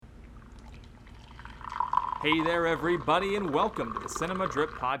Hey there, everybody, and welcome to the Cinema Drip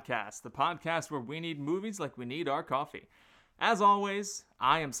Podcast, the podcast where we need movies like we need our coffee. As always,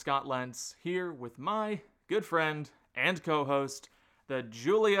 I am Scott Lentz, here with my good friend and co-host, the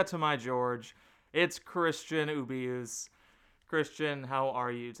Julia to my George. It's Christian Ubius. Christian, how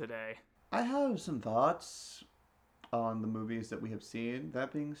are you today? I have some thoughts on the movies that we have seen.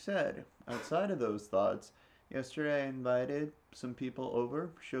 That being said, outside of those thoughts, yesterday I invited some people over,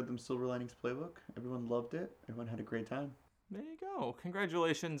 showed them Silver Linings Playbook. Everyone loved it. Everyone had a great time. There you go.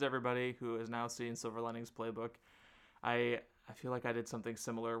 Congratulations, everybody who has now seen Silver Linings Playbook. I feel like I did something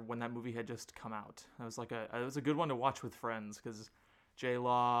similar when that movie had just come out. It was a good one to watch with friends because J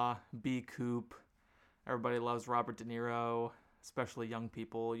Law, B Coop, everybody loves Robert De Niro, especially young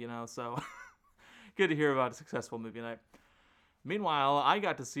people, so good to hear about a successful movie night. Meanwhile, I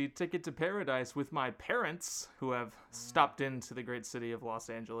got to see Ticket to Paradise with my parents, who have stopped into the great city of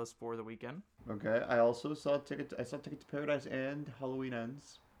Los Angeles for the weekend. Okay, I also saw Ticket to Paradise and Halloween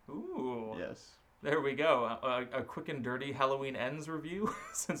Ends. Ooh. Yes. There we go. A quick and dirty Halloween Ends review,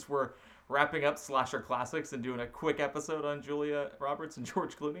 since we're wrapping up Slasher Classics and doing a quick episode on Julia Roberts and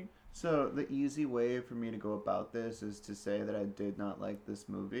George Clooney. So the easy way for me to go about this is to say that I did not like this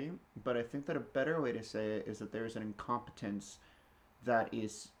movie, but I think that a better way to say it is that there's an incompetence that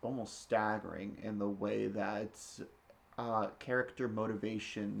is almost staggering in the way that character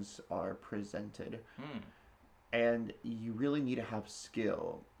motivations are presented. And you really need to have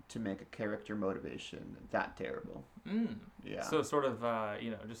skill to make a character motivation that terrible. Yeah. So sort of,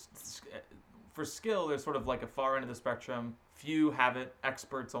 just for skill, there's sort of like a far end of the spectrum. Few have it,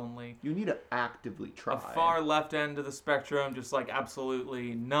 experts only. You need to actively try. A far left end of the spectrum, just like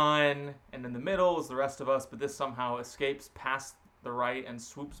absolutely none. And in the middle is the rest of us, but this somehow escapes past the right and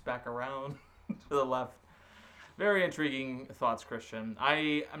swoops back around to the left. Very intriguing thoughts, Christian.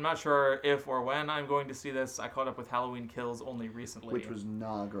 I'm not sure if or when I'm going to see this. I caught up with Halloween Kills only recently. Which was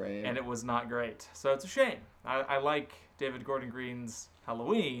not great. And it was not great. So it's a shame. I like David Gordon Green's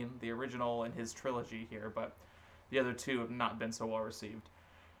Halloween, the original in his trilogy here, but the other two have not been so well received.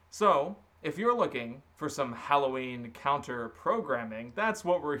 So, if you're looking for some Halloween counter programming, that's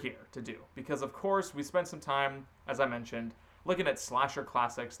what we're here to do. Because, of course, we spent some time, as I mentioned, looking at slasher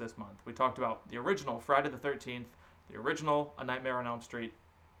classics this month. We talked about the original Friday the 13th, the original A Nightmare on Elm Street,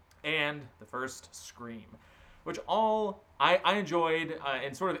 and the first Scream, which all I enjoyed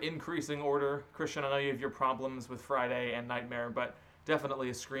in sort of increasing order. Christian, I know you have your problems with Friday and Nightmare, but definitely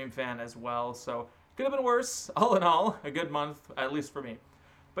a Scream fan as well, so could have been worse. All in all, a good month, at least for me.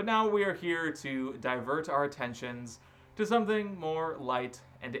 But now we are here to divert our attentions to something more light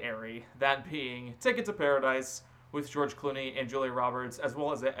and airy, that being Ticket to Paradise with George Clooney and Julia Roberts, as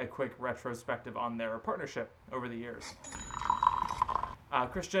well as a quick retrospective on their partnership over the years.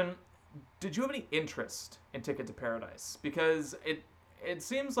 Christian, did you have any interest in Ticket to Paradise? Because it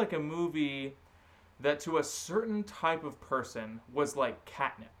seems like a movie that to a certain type of person was like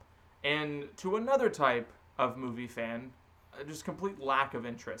catnip, and to another type of movie fan, just complete lack of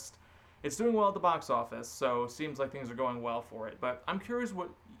interest. It's doing well at the box office, so it seems like things are going well for it, but I'm curious what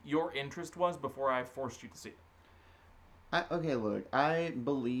your interest was before I forced you to see it. Okay, look, I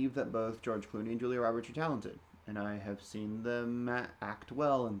believe that both George Clooney and Julia Roberts are talented, and I have seen them act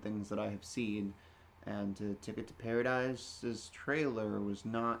well in things that I have seen, and Ticket to Paradise's trailer was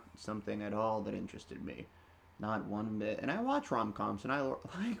not something at all that interested me. Not one bit. And I watch rom-coms, and I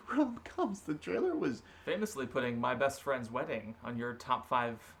like rom-coms. The trailer was... Famously putting My Best Friend's Wedding on your top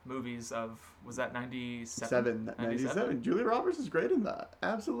 5 movies of, was that 97? 97. Julia Roberts is great in that.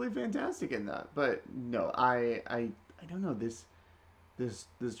 Absolutely fantastic in that. But no, I don't know.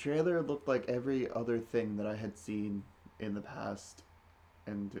 This trailer looked like every other thing that I had seen in the past,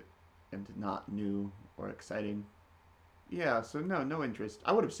 and not new or exciting. Yeah, so no interest.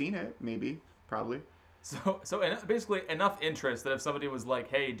 I would have seen it, maybe, probably. So basically enough interest that if somebody was like,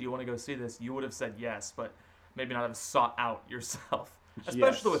 hey, do you want to go see this, you would have said yes, but maybe not have sought out yourself.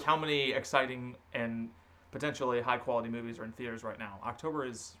 Especially with how many exciting and potentially high-quality movies are in theaters right now. October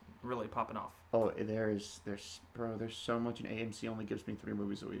is really popping off. Oh, there's so much, and AMC only gives me 3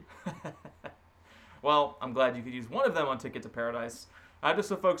 movies a week. Well, I'm glad you could use one of them on Ticket to Paradise. Just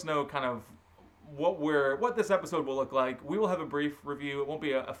so folks know kind of what this episode will look like. We will have a brief review. It won't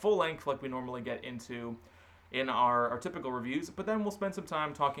be a full length like we normally get into in our typical reviews, but then we'll spend some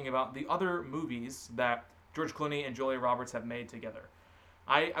time talking about the other movies that George Clooney and Julia Roberts have made together.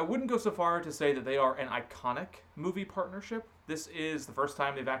 I wouldn't go so far to say that they are an iconic movie partnership. This is the first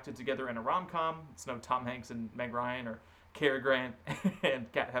time they've acted together in a rom-com. It's no Tom Hanks and Meg Ryan or Cary Grant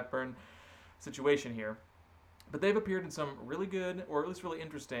and Kat Hepburn situation here. But they've appeared in some really good, or at least really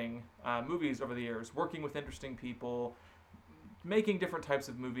interesting, movies over the years, working with interesting people, making different types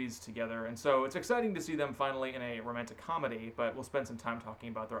of movies together. And so it's exciting to see them finally in a romantic comedy, but we'll spend some time talking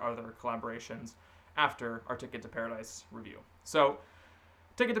about their other collaborations after our Ticket to Paradise review. So,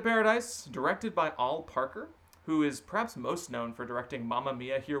 Ticket to Paradise, directed by Al Parker, who is perhaps most known for directing Mamma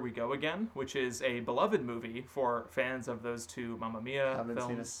Mia, Here We Go Again, which is a beloved movie for fans of those two Mamma Mia I haven't films.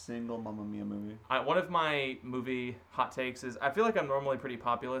 seen a single Mamma Mia movie. One of my movie hot takes is I feel like I'm normally pretty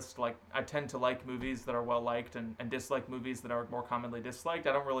populist. Like, I tend to like movies that are well liked and dislike movies that are more commonly disliked.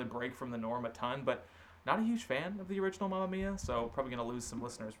 I don't really break from the norm a ton, but not a huge fan of the original Mamma Mia, so probably going to lose some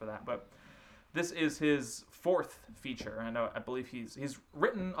listeners for that. But this is his fourth feature. I believe he's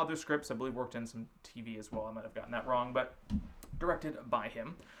written other scripts. I believe worked in some TV as well. I might have gotten that wrong, but directed by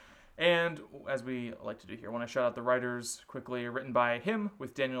him. And as we like to do here, I want to shout out the writers quickly. Written by him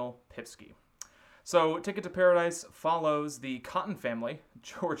with Daniel Pipsky. So Ticket to Paradise follows the Cotton family.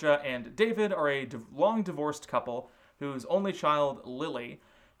 Georgia and David are a long divorced couple whose only child, Lily,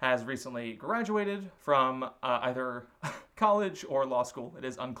 has recently graduated from either college or law school. It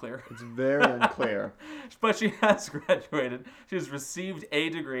is unclear. It's very unclear. But she has graduated. She has received a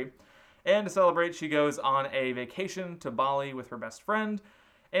degree. And to celebrate, she goes on a vacation to Bali with her best friend.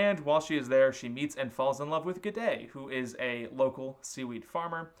 And while she is there, she meets and falls in love with G'day, who is a local seaweed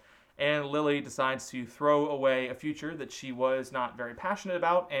farmer. And Lily decides to throw away a future that she was not very passionate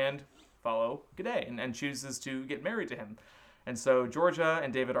about and follow G'day, and chooses to get married to him. And so Georgia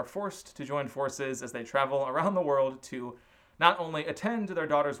and David are forced to join forces as they travel around the world to not only attend to their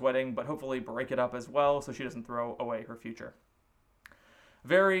daughter's wedding, but hopefully break it up as well so she doesn't throw away her future.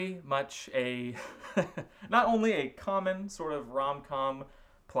 Very much a, not only a common sort of rom-com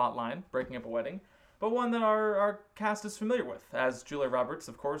plotline, breaking up a wedding, but one that our cast is familiar with, as Julia Roberts,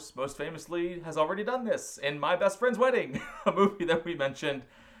 of course, most famously has already done this in My Best Friend's Wedding, a movie that we mentioned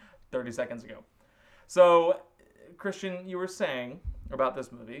 30 seconds ago. So, Christian, you were saying about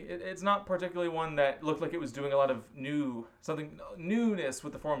this movie, it's not particularly one that looked like it was doing a lot of newness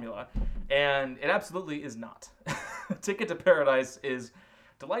with the formula, and it absolutely is not. Ticket to Paradise is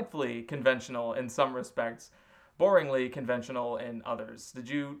delightfully conventional in some respects, boringly conventional in others. Did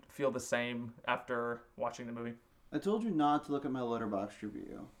you feel the same after watching the movie? I told you not to look at my Letterboxd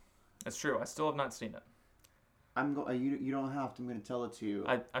review. It's true. I still have not seen it. You don't have to. I'm going to tell it to you.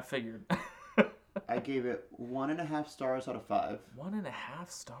 I figured. I gave it 1.5 stars out of 5. 1.5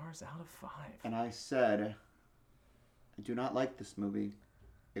 stars out of 5. And I said, I do not like this movie.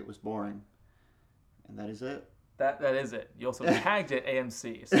 It was boring. And that is it. That is it. You also tagged it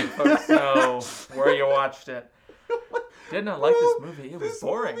AMC, so folks know where you watched it. Did not like this movie. It was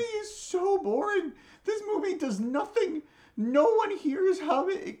boring. This movie is so boring. This movie does nothing. No one here is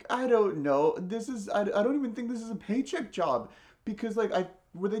having. I don't know. I don't even think this is a paycheck job, because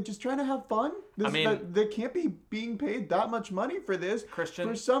were they just trying to have fun? They can't be being paid that much money for this. Christian,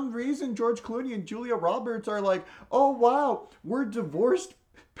 for some reason, George Clooney and Julia Roberts are like, oh wow, we're divorced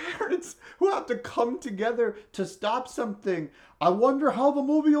parents who have to come together to stop something. I wonder how the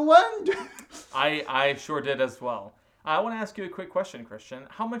movie will end. I sure did as well. I want to ask you a quick question, Christian.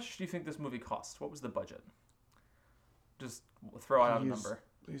 How much do you think this movie cost? What was the budget? Just throw out a number.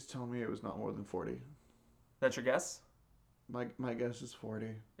 Please tell me it was not more than 40. That's your guess? My guess is 40.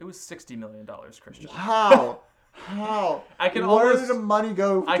 It was $60 million, Christian. How? How? Where did the money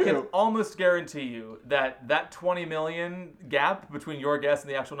go to? I can almost guarantee you that $20 million gap between your guess and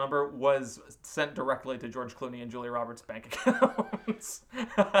the actual number was sent directly to George Clooney and Julia Roberts' bank accounts.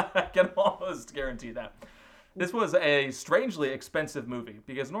 I can almost guarantee that. This was a strangely expensive movie,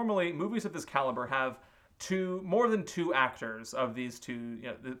 because normally movies of this caliber have more than two actors of these two,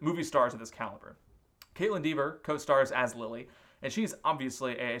 the movie stars of this caliber. Caitlin Dever co-stars as Lily, and she's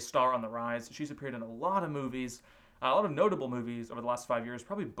obviously a star on the rise. She's appeared in a lot of movies, a lot of notable movies over the last 5 years,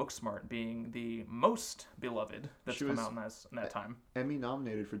 probably Booksmart being the most beloved that's come out in that time. Emmy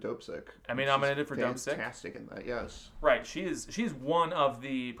nominated for Dopesick. Emmy nominated for Dopesick. Fantastic in that, yes. Right, she's one of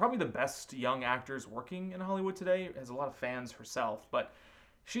probably the best young actors working in Hollywood today. Has a lot of fans herself, but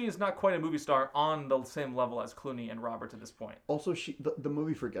she is not quite a movie star on the same level as Clooney and Roberts at this point. Also, the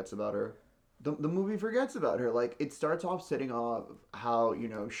movie forgets about her. The movie forgets about her. Like, it starts off setting off how,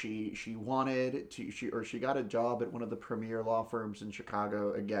 she wanted to, she got a job at one of the premier law firms in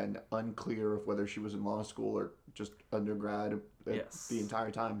Chicago. Again, unclear of whether she was in law school or just undergrad the entire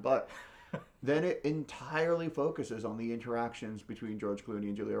time. But then it entirely focuses on the interactions between George Clooney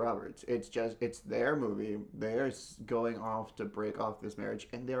and Julia Roberts. It's their movie. They're going off to break off this marriage.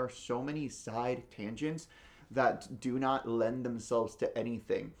 And there are so many side tangents that do not lend themselves to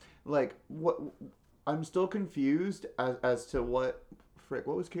anything. Like, I'm still confused as to what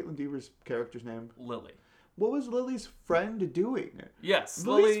was Caitlin Deaver's character's name? Lily. What was Lily's friend doing? Yes,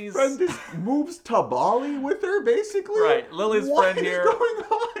 Lily's friend just moves to Bali with her, basically? Right, Lily's friend here. What is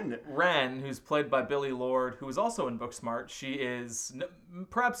going on? Ren, who's played by Billie Lourd, who is also in Booksmart. She is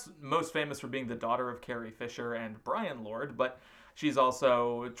perhaps most famous for being the daughter of Carrie Fisher and Brian Lord, but she's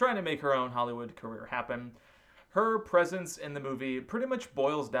also trying to make her own Hollywood career happen. Her presence in the movie pretty much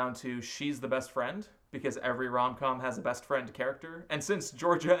boils down to she's the best friend, because every rom-com has a best friend character. And since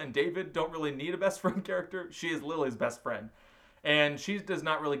Georgia and David don't really need a best friend character, she is Lily's best friend. And she does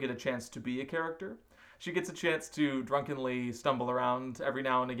not really get a chance to be a character. She gets a chance to drunkenly stumble around every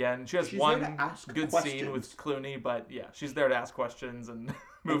now and again. She's one good questions. Scene with Clooney, but yeah, she's there to ask questions and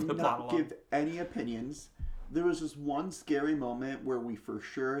move the plot along. Not give any opinions. There was this one scary moment where we for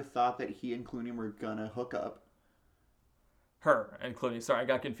sure thought that he and Clooney were gonna hook up. Her and Clooney. Sorry, I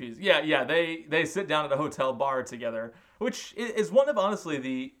got confused. Yeah. They sit down at a hotel bar together, which is one of,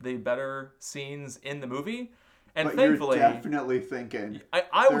 honestly, the better scenes in the movie. And but thankfully, you're definitely thinking.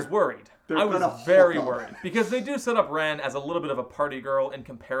 I was worried. I was very worried. Because they do set up Ren as a little bit of a party girl in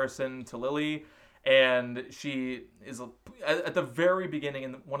comparison to Lily. And she is, at the very beginning,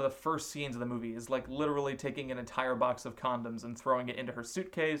 in one of the first scenes of the movie, is like literally taking an entire box of condoms and throwing it into her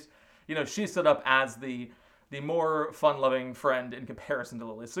suitcase. You know, she's set up as the more fun-loving friend in comparison to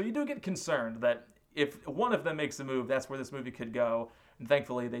Lily. So you do get concerned that if one of them makes a move, that's where this movie could go. And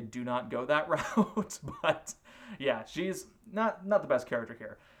thankfully, they do not go that route. But yeah, she's not the best character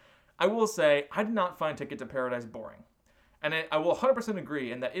here. I will say, I did not find Ticket to Paradise boring. And I will 100%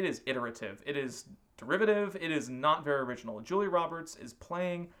 agree in that it is iterative. It is derivative. It is not very original. Julia Roberts is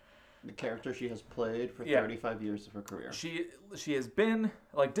playing the character she has played for 35 years of her career. She has been,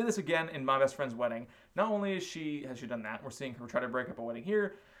 did this again in My Best Friend's Wedding. Not only has she done that, we're seeing her try to break up a wedding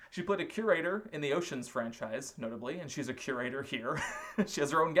here. She played a curator in the Oceans franchise, notably, and she's a curator here. She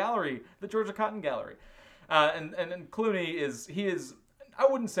has her own gallery, the Georgia Cotton Gallery. And Clooney is, I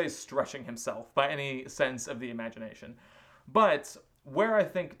wouldn't say stretching himself by any sense of the imagination. But where I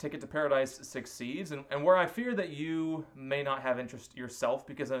think Ticket to Paradise succeeds, and where I fear that you may not have interest yourself,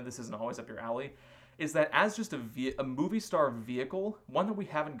 because this isn't always up your alley, is that as just a movie star vehicle, one that we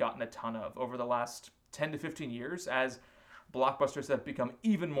haven't gotten a ton of over the last 10 to 15 years, as blockbusters have become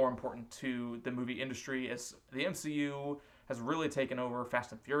even more important to the movie industry, as the MCU has really taken over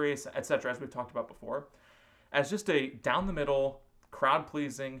Fast and Furious, etc., as we've talked about before. As just a down-the-middle,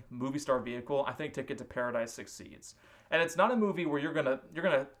 crowd-pleasing movie star vehicle, I think Ticket to Paradise succeeds. And it's not a movie where you're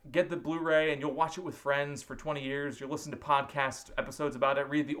gonna get the Blu-ray and you'll watch it with friends for 20 years. You'll listen to podcast episodes about it,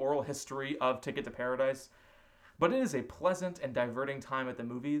 read the oral history of Ticket to Paradise. But it is a pleasant and diverting time at the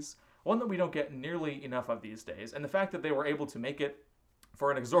movies, one that we don't get nearly enough of these days. And the fact that they were able to make it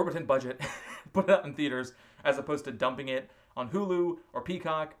for an exorbitant budget, put it out in theaters, as opposed to dumping it on Hulu or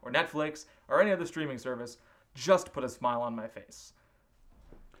Peacock or Netflix or any other streaming service, just put a smile on my face.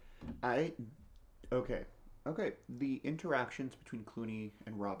 Okay, the interactions between Clooney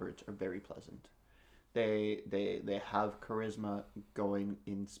and Roberts are very pleasant. They have charisma going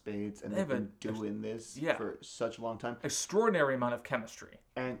in spades, and they've been doing this for such a long time. Extraordinary amount of chemistry.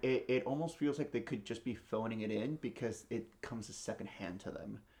 And it almost feels like they could just be phoning it in because it comes as secondhand to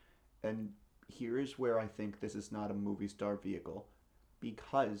them. And here's where I think this is not a movie star vehicle.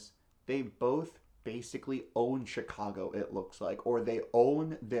 Because they both basically own Chicago, it looks like, or they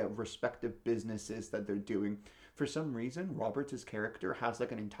own their respective businesses that they're doing. For some reason, Roberts' character has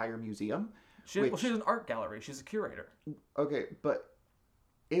like an entire museum. She's an art gallery. She's a curator. Okay, but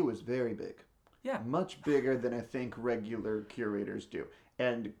it was very big. Yeah. Much bigger than I think regular curators do.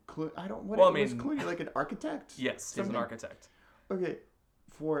 And was Clooney like an architect? Yes, he's an architect. Okay,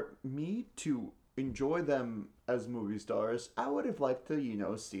 for me to enjoy them as movie stars, I would have liked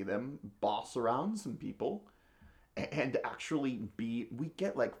to, see them boss around some people and actually we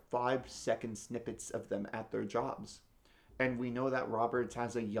get like 5-second snippets of them at their jobs. And we know that Roberts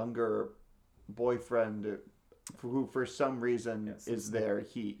has a younger boyfriend who for some reason is there.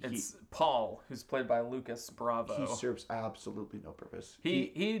 It's Paul, who's played by Lucas Bravo. He serves absolutely no purpose.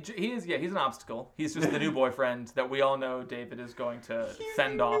 He's an obstacle. He's just the new boyfriend that we all know David is going to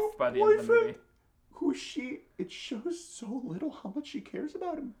fend off by the end of the movie. It shows so little how much she cares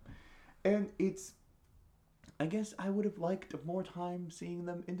about him. And I guess I would have liked more time seeing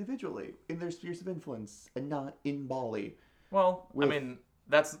them individually in their spheres of influence and not in Bali. Well,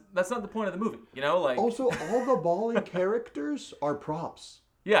 that's not the point of the movie, Also, all the Bali characters are props.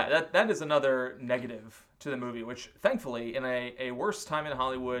 Yeah, that is another negative to the movie, which thankfully, in a worse time in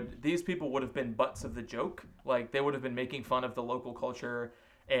Hollywood, these people would have been butts of the joke. Like, they would have been making fun of the local culture,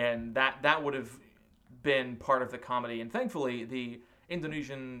 and that would have been part of the comedy. And thankfully, the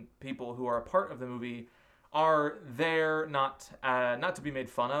Indonesian people who are a part of the movie are there not to be made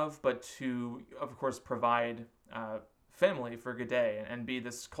fun of, but to, of course, provide family for G'day and be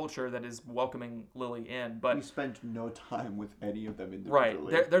this culture that is welcoming Lily in. But we spent no time with any of them right,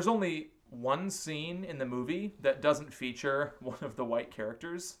 individually. there's only one scene in the movie that doesn't feature one of the white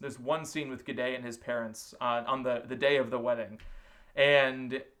characters. There's one scene with G'day and his parents on the day of the wedding,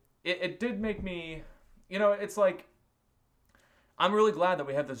 and it did make me, it's like, I'm really glad that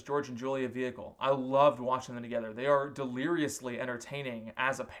we have this George and Julia vehicle. I loved watching them together. They are deliriously entertaining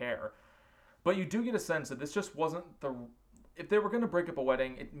as a pair. But you do get a sense that this just wasn't if they were going to break up a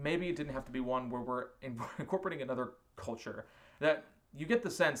wedding, maybe it didn't have to be one where we're incorporating another culture. That you get the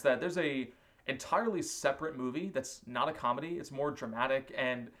sense that there's a entirely separate movie that's not a comedy. It's more dramatic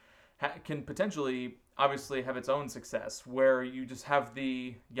and can potentially, obviously, have its own success, where you just have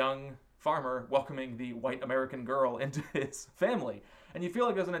the young farmer welcoming the white American girl into his family. And you feel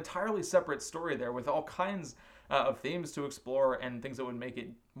like there's an entirely separate story there with all kinds of themes to explore and things that would make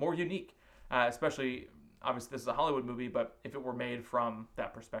it more unique. Especially, obviously, this is a Hollywood movie, but if it were made from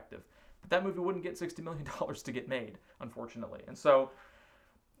that perspective. But that movie wouldn't get $60 million to get made, unfortunately. And so,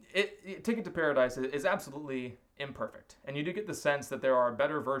 Ticket to Paradise is absolutely imperfect. And you do get the sense that there are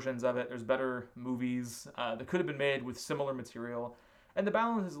better versions of it. There's better movies that could have been made with similar material. And the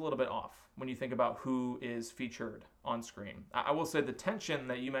balance is a little bit off when you think about who is featured on screen. I will say the tension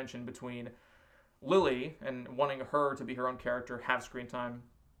that you mentioned between Lily and wanting her to be her own character, have screen time,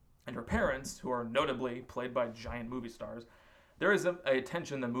 and her parents, who are notably played by giant movie stars, there is a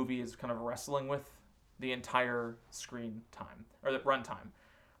tension the movie is kind of wrestling with the entire screen time, or the runtime.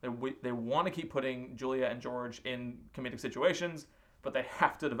 They want to keep putting Julia and George in comedic situations, but they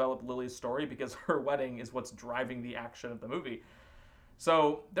have to develop Lily's story because her wedding is what's driving the action of the movie.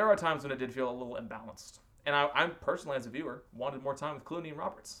 So there are times when it did feel a little imbalanced. And I personally, as a viewer, wanted more time with Clooney and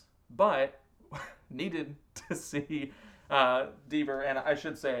Roberts, but needed to see Deaver, and I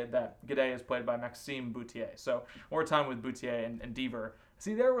should say that G'day is played by Maxime Boutier. So more time with Boutier and Deaver.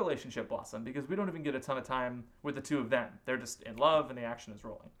 See their relationship blossom, because we don't even get a ton of time with the two of them. They're just in love and the action is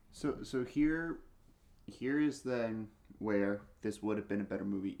rolling. So here is then where this would have been a better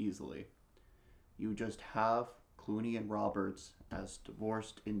movie easily. You just have Clooney and Roberts as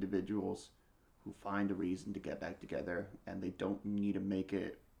divorced individuals who find a reason to get back together, and they don't need to make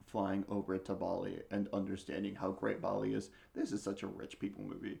it flying over to Bali and understanding how great Bali is. This is such a rich people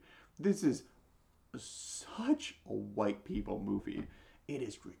movie. This is such a white people movie. It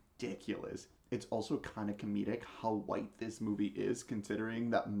is ridiculous. It's also kind of comedic how white this movie is, considering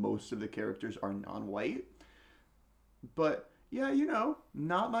that most of the characters are non-white. But yeah,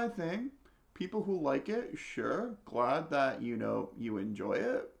 not my thing. People who like it, sure. Glad that, you enjoy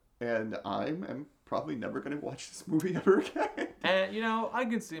it. And I am probably never going to watch this movie ever again. And, I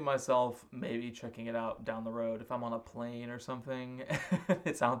could see myself maybe checking it out down the road if I'm on a plane or something.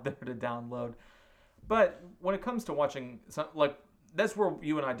 It's out there to download. But when it comes to watching, that's where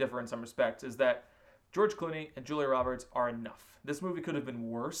you and I differ in some respects, is that George Clooney and Julia Roberts are enough. This movie could have been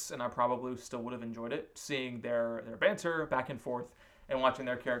worse, and I probably still would have enjoyed it, seeing their banter back and forth and watching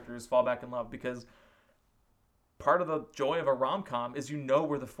their characters fall back in love, because part of the joy of a rom-com is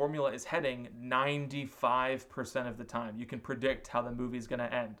where the formula is heading 95% of the time. You can predict how the movie's going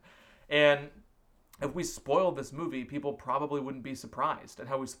to end. And if we spoil this movie, people probably wouldn't be surprised at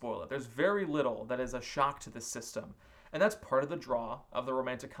how we spoil it. There's very little that is a shock to the system. And that's part of the draw of the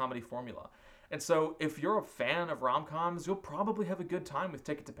romantic comedy formula. And so if you're a fan of rom-coms, you'll probably have a good time with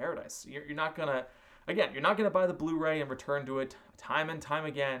Ticket to Paradise. You're not going to buy the Blu-ray and return to it time and time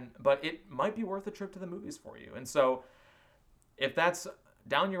again, but it might be worth a trip to the movies for you. And so if that's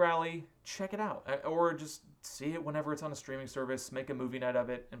down your alley, check it out. Or just see it whenever it's on a streaming service, make a movie night of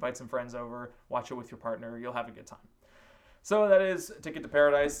it, invite some friends over, watch it with your partner. You'll have a good time. So that is Ticket to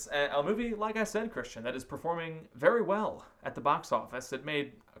Paradise, a movie, like I said, Christian, that is performing very well at the box office. It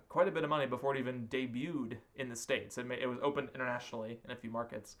made quite a bit of money before it even debuted in the States. It was opened internationally in a few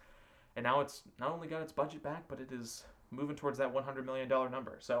markets. And now it's not only got its budget back, but it is moving towards that $100 million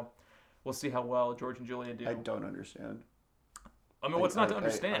number. So we'll see how well George and Julia do. I don't understand. I mean, what's not to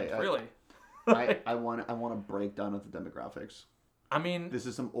understand, really? I want a breakdown of the demographics. I mean, this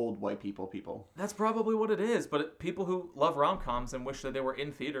is some old white people. That's probably what it is. But people who love rom-coms and wish that they were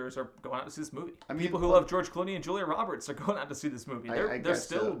in theaters are going out to see this movie. I mean, people who love George Clooney and Julia Roberts are going out to see this movie. They're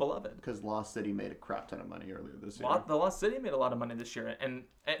still beloved. Because Lost City made a crap ton of money earlier this year. The Lost City made a lot of money this year, and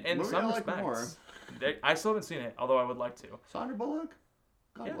in some respects, I still haven't seen it, although I would like to. Sandra Bullock,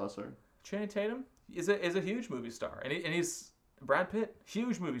 God bless her. Channing Tatum is a huge movie star, and he's Brad Pitt,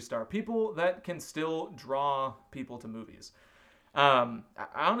 huge movie star. People that can still draw people to movies. I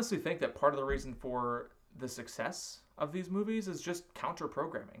honestly think that part of the reason for the success of these movies is just counter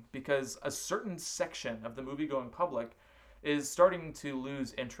programming, because a certain section of the movie going public is starting to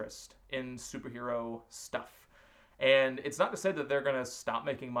lose interest in superhero stuff. And it's not to say that they're going to stop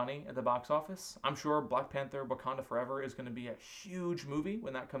making money at the box office. I'm sure Black Panther Wakanda Forever is going to be a huge movie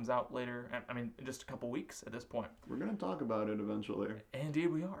when that comes out later. I mean, in just a couple weeks at this point. We're going to talk about it eventually.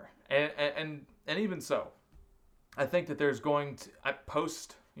 Indeed we are. And even so, I think that there's going to,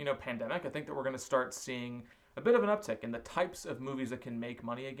 post, pandemic, I think that we're going to start seeing a bit of an uptick in the types of movies that can make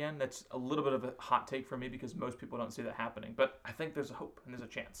money again. That's a little bit of a hot take for me because most people don't see that happening. But I think there's a hope and there's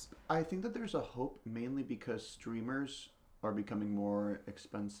a chance. I think that there's a hope mainly because streamers are becoming more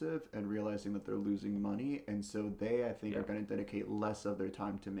expensive and realizing that they're losing money. And so they, I think, are going to dedicate less of their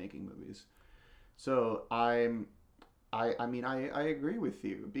time to making movies. So I mean, I agree with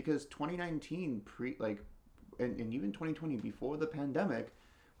you because 2019 and even 2020 before the pandemic,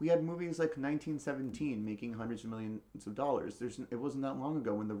 we had movies like 1917 making hundreds of millions of dollars. It wasn't that long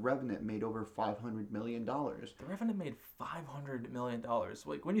ago when The Revenant made over $500 million. The Revenant made $500 million.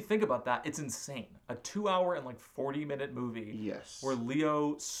 Like, when you think about that, it's insane. A 2-hour and 40-minute movie. Yes. Where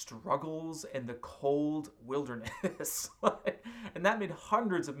Leo struggles in the cold wilderness. And that made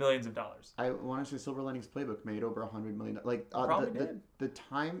hundreds of millions of dollars. I want to say Silver Linings Playbook made over $100 million. The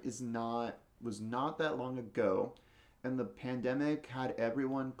time was not that long ago. And the pandemic had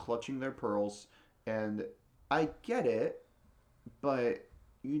everyone clutching their pearls. And I get it. But,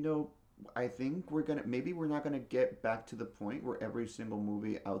 I think maybe we're not going to get back to the point where every single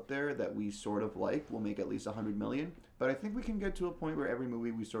movie out there that we sort of like will make at least $100 million. But I think we can get to a point where every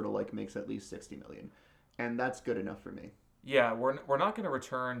movie we sort of like makes at least $60 million. And that's good enough for me. Yeah, we're not going to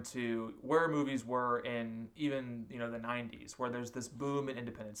return to where movies were in even, the 90s, where there's this boom in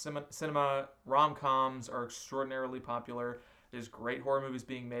independent cinema. Rom-coms are extraordinarily popular. There's great horror movies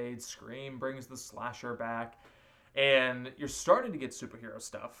being made. Scream brings the slasher back. And you're starting to get superhero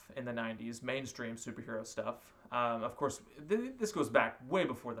stuff in the 90s, mainstream superhero stuff. Of course, this goes back way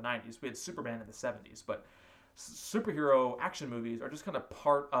before the 90s. We had Superman in the 70s, but superhero action movies are just kind of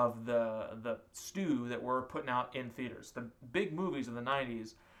part of the stew that we're putting out in theaters. The big movies of the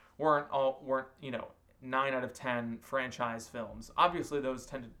 90s weren't 9 out of 10 franchise films. Obviously, those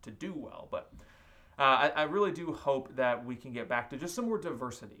tended to do well, but I really do hope that we can get back to just some more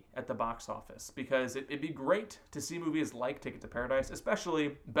diversity at the box office, because it'd be great to see movies like Ticket to Paradise,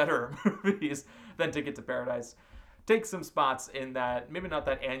 especially better movies than Ticket to Paradise, take some spots in that, maybe not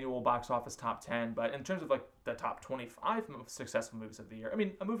that annual box office top 10, but in terms of the top 25 most successful movies of the year. I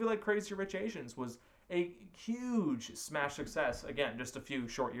mean, a movie like Crazy Rich Asians was a huge smash success, again, just a few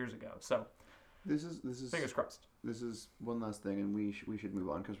short years ago. So this is fingers crossed. This is one last thing, and we should move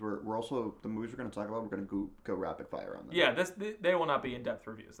on because we're also, the movies we're going to talk about, we're going to go rapid fire on them. Yeah, they will not be in-depth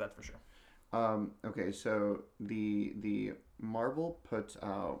reviews, that's for sure. Okay, so the Marvel puts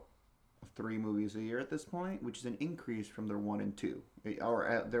out 3 movies a year at this point, which is an increase from their 1 and 2.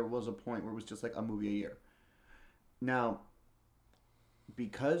 There was a point where it was just like a movie a year. Now,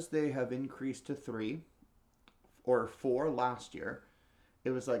 because they have increased to 3 or 4 last year,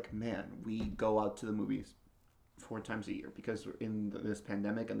 it was like, man, we go out to the movies 4 times a year because we're in this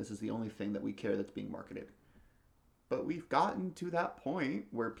pandemic and this is the only thing that we care that's being marketed. But we've gotten to that point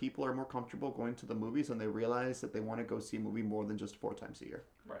where people are more comfortable going to the movies and they realize that they want to go see a movie more than just 4 times a year.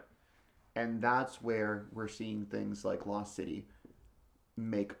 Right. And that's where we're seeing things like Lost City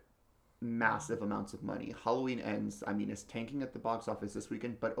make massive amounts of money. Halloween Ends, is tanking at the box office this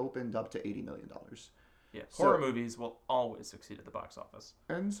weekend, but opened up to $80 million. Yeah, horror movies will always succeed at the box office.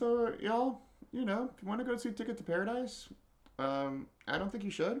 And so, y'all, if you want to go see Ticket to Paradise, I don't think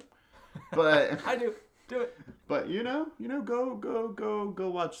you should, but I do. Do it. But go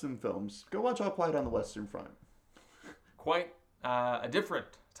watch some films. Go watch All Quiet on the Western Front. Quite a different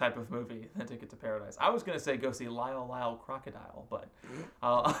type of movie than Ticket to Paradise. I was going to say go see Lyle Crocodile, but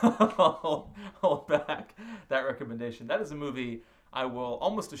I'll hold back that recommendation. That is a movie I will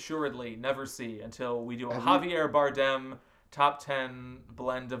almost assuredly never see until we do a Javier Bardem top 10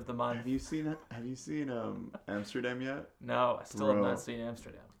 blend of the month. Have you seen Amsterdam yet? No, I still have not seen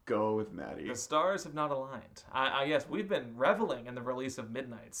Amsterdam. Go with Maddie. The stars have not aligned. Yes, we've been reveling in the release of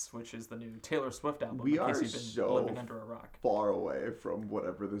Midnights, which is the new Taylor Swift album. We are so living under a rock. Far away from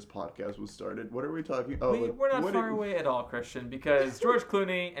whatever this podcast was started. What are we talking? We're not far away at all, Christian, because George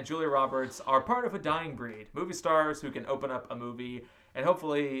Clooney and Julia Roberts are part of a dying breed. Movie stars who can open up a movie, and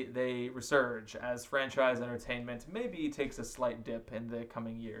hopefully they resurge as franchise entertainment maybe takes a slight dip in the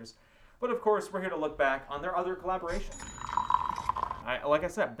coming years. But of course, we're here to look back on their other collaborations. Like I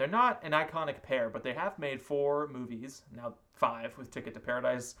said, they're not an iconic pair, but they have made 4 movies, now 5, with Ticket to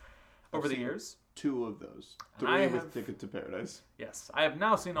Paradise over the years. 2 of those. I 3 with have- Ticket to Paradise. Yes, I have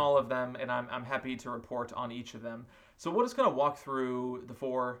now seen all of them, and I'm happy to report on each of them. So we'll just kind of walk through the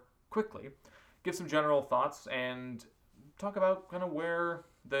 4 quickly, give some general thoughts, and talk about kind of where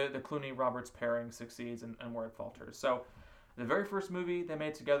the Clooney-Roberts pairing succeeds and where it falters. So the very first movie they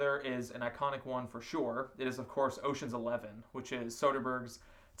made together is an iconic one for sure. It is, of course, Ocean's 11, which is Soderbergh's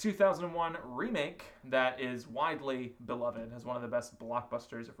 2001 remake that is widely beloved as one of the best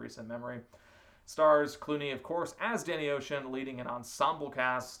blockbusters of recent memory. Stars Clooney, of course, as Danny Ocean, leading an ensemble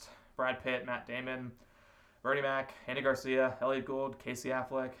cast. Brad Pitt, Matt Damon, Bernie Mac, Andy Garcia, Elliot Gould, Casey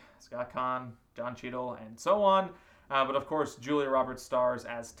Affleck, Scott Conn, John Cheadle, and so on. But of course, Julia Roberts stars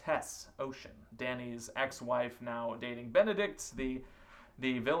as Tess Ocean, Danny's ex-wife, now dating Benedict, the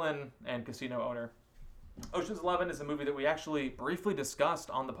villain and casino owner. Ocean's 11 is a movie that we actually briefly discussed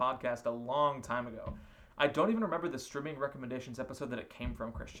on the podcast a long time ago. I don't even remember the streaming recommendations episode that it came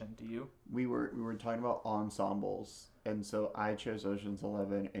from, Christian. Do you? We were talking about ensembles, and so I chose Ocean's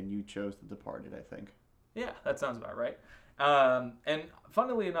 11, and you chose The Departed, I think. Yeah, that sounds about right. And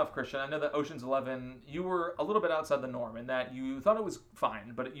funnily enough, Christian, I know that Ocean's 11, you were a little bit outside the norm in that you thought it was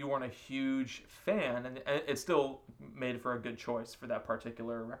fine, but you weren't a huge fan, and it still made for a good choice for that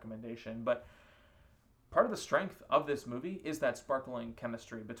particular recommendation. But part of the strength of this movie is that sparkling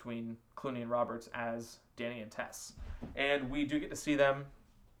chemistry between Clooney and Roberts as Danny and Tess. And we do get to see them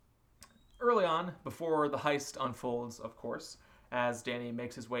early on, before the heist unfolds, of course, as Danny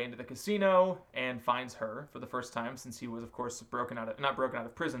makes his way into the casino and finds her for the first time since he was, of course, not broken out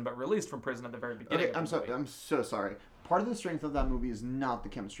of prison, but released from prison at the very beginning. Okay, I'm so sorry. Part of the strength of that movie is not the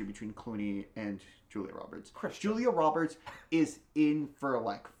chemistry between Clooney and Julia Roberts. Christian. Julia Roberts is in for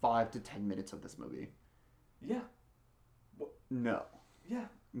like 5 to 10 minutes of this movie. Yeah. No. Yeah.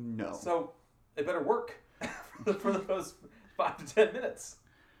 No. So it better work for those 5 to 10 minutes.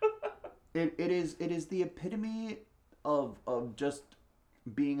 It is the epitome of just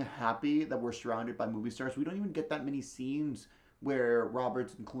being happy that we're surrounded by movie stars. We don't even get that many scenes where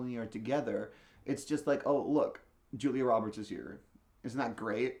Roberts and Clooney are together. It's just like, oh, look, Julia Roberts is here. Isn't that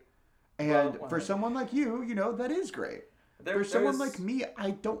great? And for someone like you, that is great. For someone like me,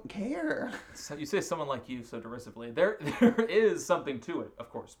 I don't care. So you say someone like you so derisively. There is something to it, of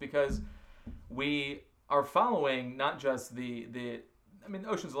course, because we are following not just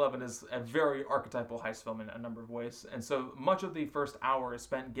Ocean's 11 is a very archetypal heist film in a number of ways, and so much of the first hour is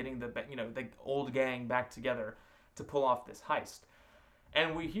spent getting the old gang back together to pull off this heist.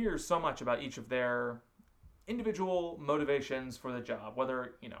 And we hear so much about each of their individual motivations for the job,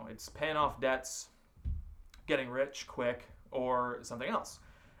 whether it's paying off debts, getting rich quick, or something else.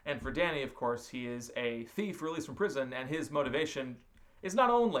 And for Danny, of course, he is a thief released from prison, and his motivation is not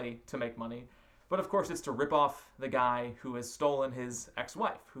only to make money, but of course it's to rip off the guy who has stolen his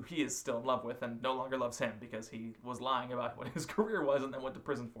ex-wife, who he is still in love with and no longer loves him because he was lying about what his career was and then went to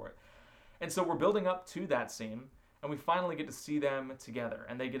prison for it. And so we're building up to that scene, and we finally get to see them together,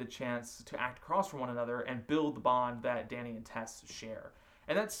 and they get a chance to act across from one another and build the bond that Danny and Tess share.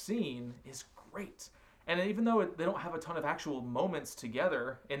 And that scene is great. And even though they don't have a ton of actual moments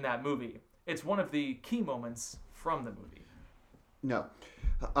together in that movie, it's one of the key moments from the movie. No.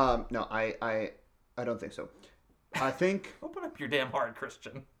 No, I don't think so. I think... Open up your damn heart,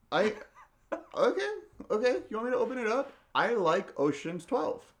 Christian. Okay. You want me to open it up? I like Ocean's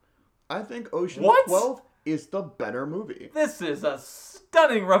 12. I think Ocean's 12 is the better movie. This is a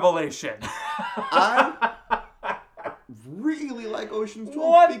stunning revelation. I really like Ocean's 12.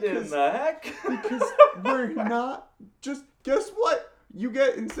 What in the heck? Because we're not just... Guess what? You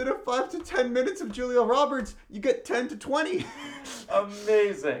get, instead of 5 to 10 minutes of Julia Roberts, you get 10 to 20.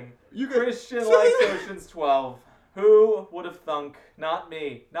 Amazing. Christian So likes Ocean's 12. Who would have thunk? Not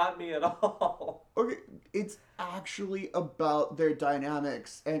me. Not me at all. Okay, it's actually about their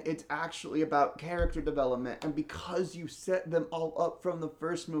dynamics, and it's actually about character development, and because you set them all up from the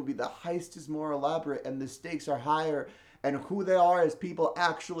first movie, the heist is more elaborate, and the stakes are higher, and who they are as people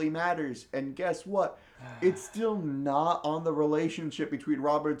actually matters. And guess what? It's still not on the relationship between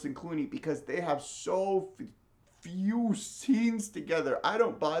Roberts and Clooney, because they have so few scenes together. I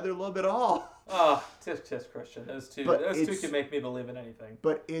don't buy their love at all. Oh, tisk, Christian. Those two can make me believe in anything.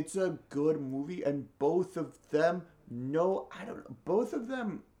 But it's a good movie, and both of them, both of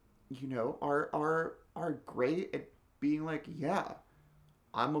them, are great at being like, yeah,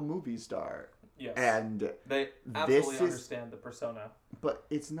 I'm a movie star. Yes. And they absolutely understand the persona. But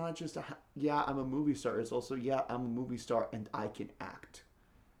it's not just I'm a movie star. It's also, I'm a movie star and I can act.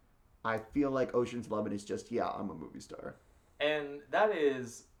 I feel like Ocean's 11 is just, I'm a movie star. And that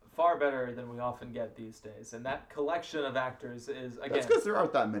is far better than we often get these days. And that collection of actors is, again... That's because there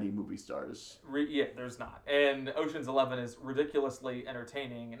aren't that many movie stars. Yeah, there's not. And Ocean's 11 is ridiculously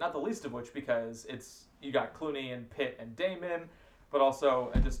entertaining, and not the least of which because you got Clooney and Pitt and Damon, but also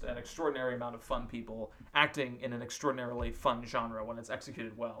just an extraordinary amount of fun people acting in an extraordinarily fun genre when it's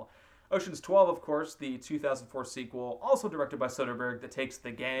executed well. Ocean's 12, of course, the 2004 sequel, also directed by Soderbergh, that takes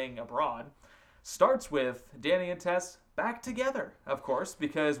the gang abroad, starts with Danny and Tess back together, of course,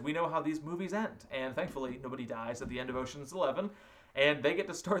 because we know how these movies end. And thankfully, nobody dies at the end of Ocean's 11, and they get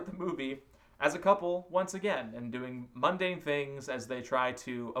to start the movie as a couple once again and doing mundane things as they try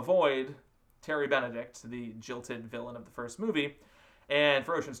to avoid Terry Benedict, the jilted villain of the first movie. And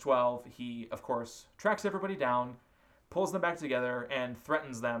for Ocean's 12, he, of course, tracks everybody down, pulls them back together, and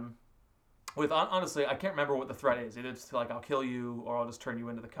threatens them with, honestly, I can't remember what the threat is. Either it's like, I'll kill you, or I'll just turn you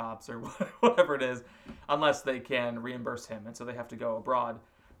into the cops, or whatever it is, unless they can reimburse him. And so they have to go abroad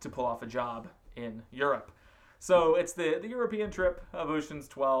to pull off a job in Europe. So it's the European trip of Ocean's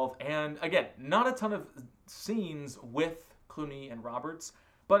 12. And again, not a ton of scenes with Clooney and Roberts,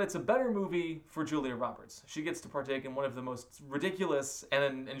 but it's a better movie for Julia Roberts. She gets to partake in one of the most ridiculous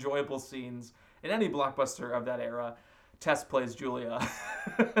and enjoyable scenes in any blockbuster of that era. Tess plays Julia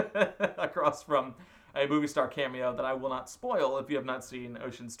across from a movie star cameo that I will not spoil if you have not seen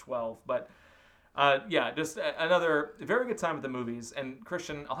Ocean's 12. But just another very good time at the movies. And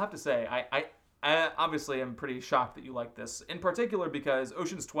Christian, I'll have to say, I obviously am pretty shocked that you like this, in particular because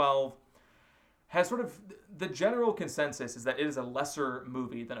Ocean's 12 has sort of, the general consensus is that it is a lesser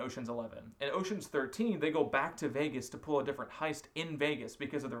movie than Ocean's 11. In Ocean's 13, they go back to Vegas to pull a different heist in Vegas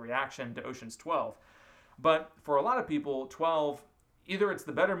because of the reaction to Ocean's 12. But for a lot of people, 12, either it's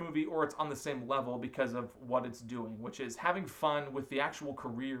the better movie or it's on the same level because of what it's doing, which is having fun with the actual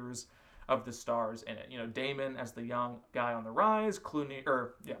careers of the stars in it. You know, Damon as the young guy on the rise, Clooney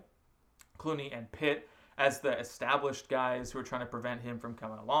and Pitt as the established guys who are trying to prevent him from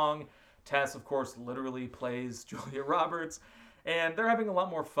coming along. Tess, of course, literally plays Julia Roberts, and they're having a lot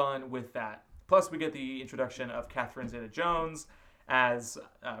more fun with that. Plus, we get the introduction of Catherine Zeta-Jones as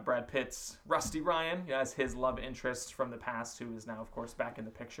Brad Pitt's Rusty Ryan, as his love interest from the past, who is now, of course, back in the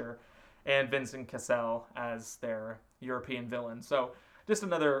picture, and Vincent Cassel as their European villain. So just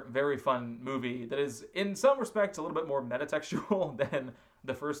another very fun movie that is, in some respects, a little bit more metatextual than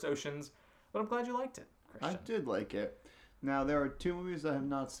the first Oceans, but I'm glad you liked it, Christian. I did like it. Now, there are two movies I have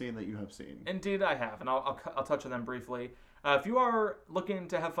not seen that you have seen. Indeed, I have, and I'll touch on them briefly. If you are looking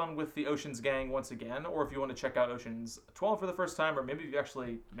to have fun with the Ocean's gang once again, or if you want to check out Ocean's 12 for the first time, or maybe you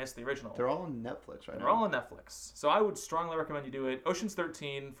actually missed the original. They're all on Netflix right now. They're all on Netflix. So I would strongly recommend you do it. Ocean's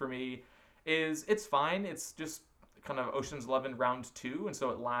 13, for me, it's fine. It's just kind of Ocean's 11 round 2, and so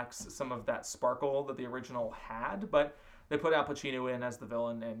it lacks some of that sparkle that the original had, but they put Al Pacino in as the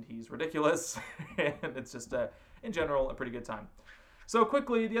villain, and he's ridiculous, and it's just, in general, a pretty good time. So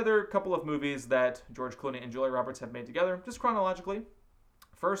quickly, the other couple of movies that George Clooney and Julia Roberts have made together, just chronologically.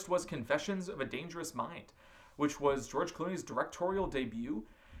 First was Confessions of a Dangerous Mind, which was George Clooney's directorial debut.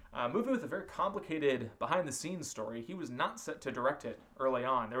 A movie with a very complicated behind-the-scenes story. He was not set to direct it early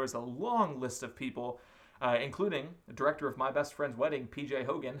on. There was a long list of people, including the director of My Best Friend's Wedding, P.J.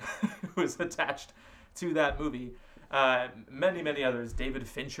 Hogan, who was attached to that movie. Many, many others. David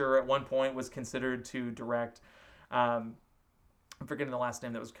Fincher at one point was considered to direct. I'm forgetting the last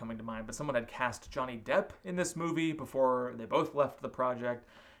name that was coming to mind, but someone had cast Johnny Depp in this movie before they both left the project.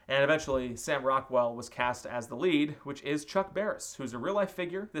 And eventually, Sam Rockwell was cast as the lead, which is Chuck Barris, who's a real-life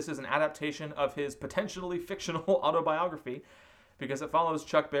figure. This is an adaptation of his potentially fictional autobiography, because it follows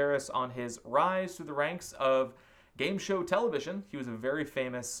Chuck Barris on his rise through the ranks of game show television. He was a very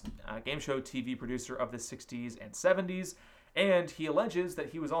famous game show TV producer of the 60s and 70s, and he alleges that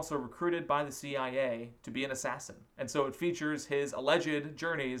he was also recruited by the CIA to be an assassin. And so it features his alleged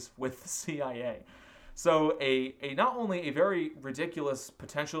journeys with the CIA. So a not only a very ridiculous,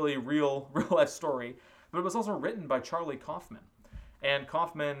 potentially real life story, but it was also written by Charlie Kaufman. And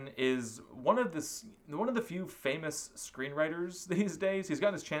Kaufman is one of the few famous screenwriters these days. He's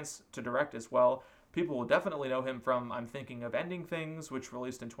gotten his chance to direct as well. People will definitely know him from I'm Thinking of Ending Things, which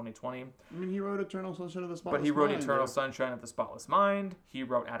released in 2020. I mean, he wrote Eternal Sunshine of the Spotless Mind. But he wrote Eternal Sunshine of the Spotless Mind. He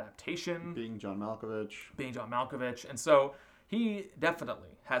wrote Adaptation. Being John Malkovich. And so he definitely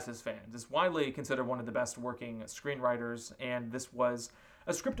has his fans. Is widely considered one of the best working screenwriters, and this was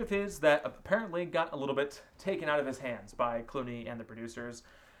a script of his that apparently got a little bit taken out of his hands by Clooney and the producers.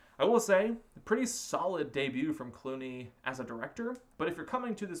 I will say, a pretty solid debut from Clooney as a director, but if you're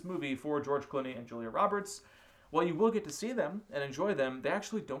coming to this movie for George Clooney and Julia Roberts, while you will get to see them and enjoy them, they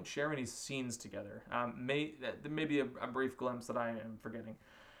actually don't share any scenes together. There may be a brief glimpse that I am forgetting.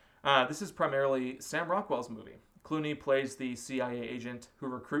 This is primarily Sam Rockwell's movie. Clooney plays the CIA agent who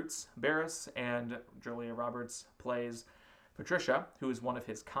recruits Barris, and Julia Roberts plays Patricia, who is one of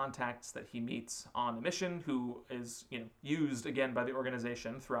his contacts that he meets on a mission, who is used again by the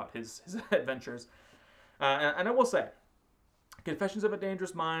organization throughout his adventures. And I will say, Confessions of a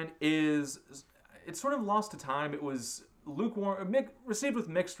Dangerous Mind it's sort of lost to time. It was lukewarm, received with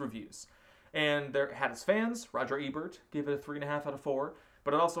mixed reviews, and there had its fans. Roger Ebert gave it a 3.5 out of 4.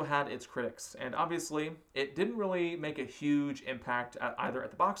 But it also had its critics, and obviously it didn't really make a huge impact either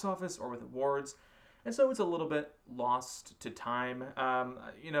at the box office or with awards, and so it's a little bit lost to time.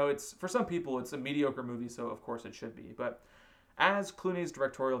 It's for some people it's a mediocre movie, so of course it should be. But as Clooney's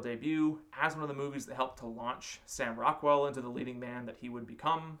directorial debut, as one of the movies that helped to launch Sam Rockwell into the leading man that he would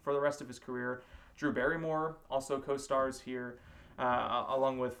become for the rest of his career, Drew Barrymore also co-stars here,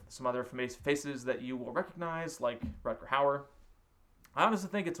 along with some other faces that you will recognize, like Rutger Hauer. I honestly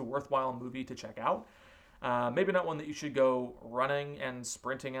think it's a worthwhile movie to check out. Maybe not one that you should go running and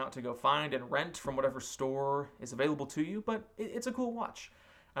sprinting out to go find and rent from whatever store is available to you, but it's a cool watch.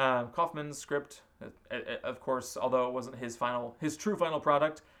 Kaufman's script, of course, although it wasn't his true final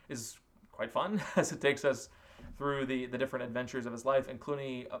product, is quite fun as it takes us through the different adventures of his life, and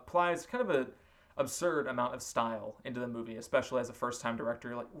Clooney applies kind of an absurd amount of style into the movie, especially as a first-time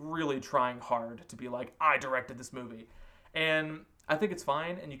director, like really trying hard to be like, I directed this movie. And I think it's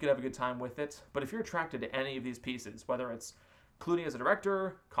fine, and you could have a good time with it. But if you're attracted to any of these pieces, whether it's Clooney as a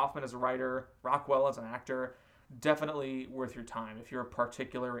director, Kaufman as a writer, Rockwell as an actor, definitely worth your time if you're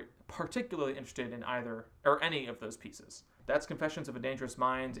particularly interested in either or any of those pieces. That's Confessions of a Dangerous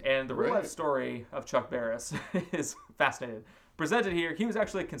Mind, and the real life story of Chuck Barris is fascinating. Presented here, he was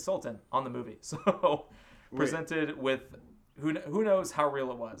actually a consultant on the movie, so presented with who knows how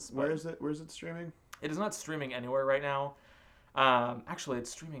real it was. Where is it? Where's it streaming? It is not streaming anywhere right now. Actually, it's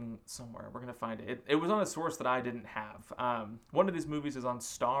streaming somewhere. We're going to find it. It was on a source that I didn't have. One of these movies is on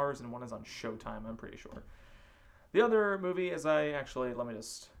Starz and one is on Showtime, I'm pretty sure. The other movie is I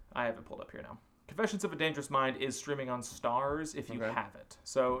have it pulled up here now. Confessions of a Dangerous Mind is streaming on Starz if you have it.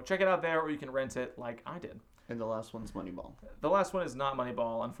 So check it out there, or you can rent it like I did. And the last one's Moneyball. The last one is not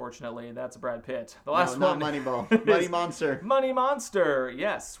Moneyball, unfortunately. That's Brad Pitt. The last one not Moneyball. Money Monster. Money Monster,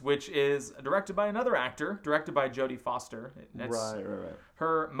 yes, which is directed by another actor, directed by Jodie Foster. Right.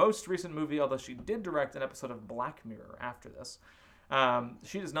 Her most recent movie, although she did direct an episode of Black Mirror after this.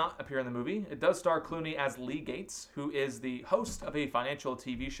 She does not appear in the movie. It does star Clooney as Lee Gates, who is the host of a financial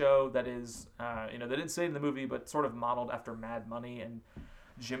TV show that is, they didn't say in the movie, but sort of modeled after Mad Money and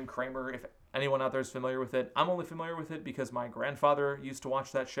Jim Cramer, if anyone out there is familiar with it. I'm only familiar with it because my grandfather used to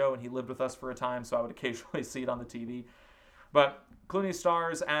watch that show, and he lived with us for a time, so I would occasionally see it on the TV. But Clooney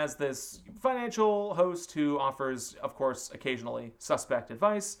stars as this financial host who offers, of course, occasionally suspect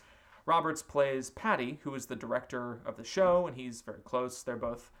advice. Roberts plays Patty, who is the director of the show, and he's very close. They're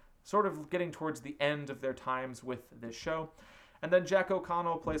both sort of getting towards the end of their times with this show. And then Jack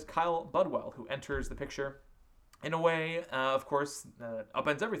O'Connell plays Kyle Budwell, who enters the picture in a way, of course,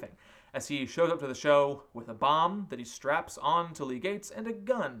 upends everything, as he shows up to the show with a bomb that he straps on to Lee Gates and a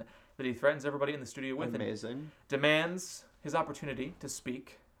gun that he threatens everybody in the studio with. Amazing. And demands his opportunity to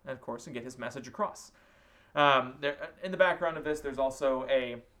speak, and of course, and get his message across. In the background of this, there's also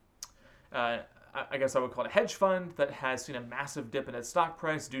I guess I would call it a hedge fund that has seen a massive dip in its stock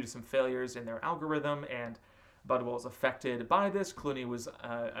price due to some failures in their algorithm, and Budwell is affected by this.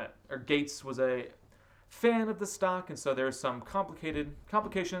 Gates was a fan of the stock, and so there's some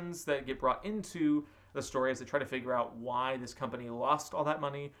complications that get brought into the story as they try to figure out why this company lost all that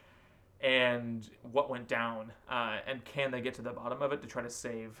money and what went down, and can they get to the bottom of it to try to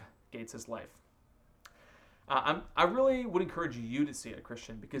save Gates' life. I really would encourage you to see it,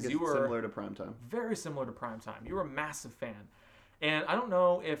 Christian, because you were similar to Primetime. Very similar to Primetime. You were a massive fan. And I don't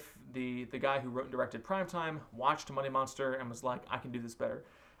know if the guy who wrote and directed Primetime watched Money Monster and was like, I can do this better.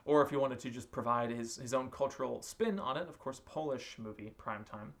 Or if he wanted to just provide his own cultural spin on it. Of course, Polish movie,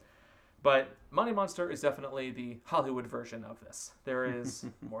 Primetime. But Money Monster is definitely the Hollywood version of this. There is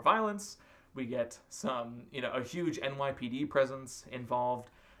more violence. We get a huge NYPD presence involved.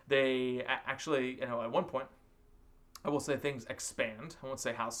 They actually, at one point, I will say things expand. I won't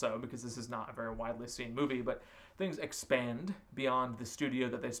say how so, because this is not a very widely seen movie, but things expand beyond the studio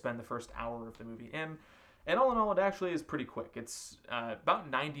that they spend the first hour of the movie in. And all in all, it actually is pretty quick. It's about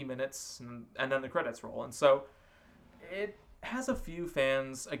 90 minutes, and then the credits roll. And so it has a few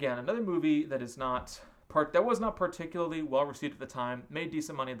fans. Again, another movie that was not particularly well received at the time, made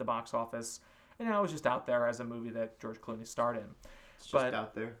decent money at the box office, and it was just out there as a movie that George Clooney starred in. It's just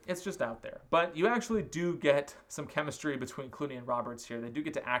out there. It's just out there. But you actually do get some chemistry between Clooney and Roberts here. They do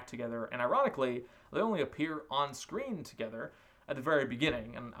get to act together, and ironically, they only appear on screen together at the very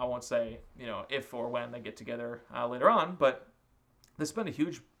beginning. And I won't say, if or when they get together later on, but they spend a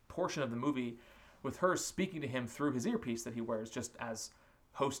huge portion of the movie with her speaking to him through his earpiece that he wears, just as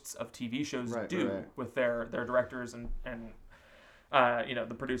hosts of TV shows do with their directors and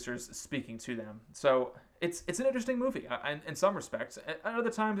the producers speaking to them. So it's an interesting movie in some respects. At other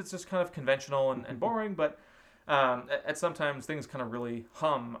times, it's just kind of conventional and boring, but at sometimes things kind of really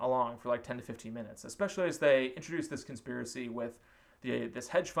hum along for like 10 to 15 minutes, especially as they introduce this conspiracy with this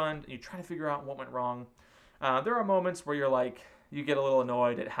hedge fund, and you try to figure out what went wrong. There are moments where you get a little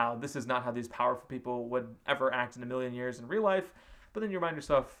annoyed at how this is not how these powerful people would ever act in a million years in real life, but then you remind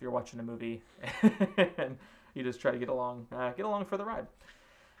yourself you're watching a movie and you just try to get along for the ride.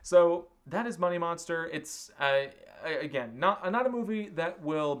 So that is Money Monster. It's again not a movie that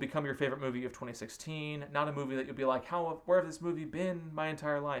will become your favorite movie of 2016. Not a movie that you'll be like, where have this movie been my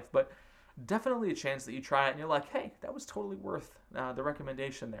entire life? But definitely a chance that you try it and you're like, hey, that was totally worth the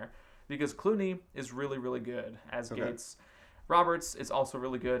recommendation there, because Clooney is really, really good as Gates. Roberts is also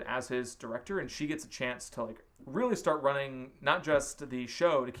really good as his director, and she gets a chance to really start running not just the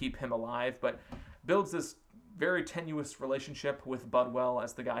show to keep him alive, but builds this very tenuous relationship with Budwell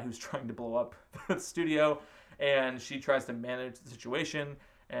as the guy who's trying to blow up the studio, and she tries to manage the situation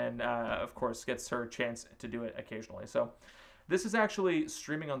and of course gets her chance to do it occasionally. So this is actually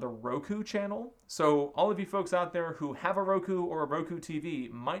streaming on the Roku channel, so all of you folks out there who have a Roku or a Roku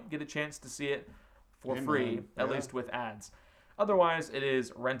TV might get a chance to see it for free, at least with ads. Otherwise, it is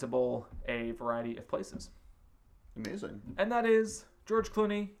rentable a variety of places. Amazing. And that is George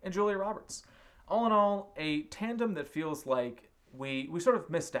Clooney and Julia Roberts. All in all, a tandem that feels like we sort of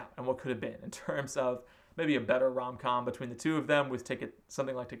missed out on what could have been in terms of maybe a better rom-com between the two of them with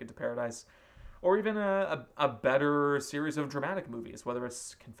something like Ticket to Paradise, or even a better series of dramatic movies, whether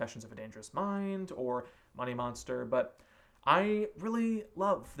it's Confessions of a Dangerous Mind or Money Monster. But I really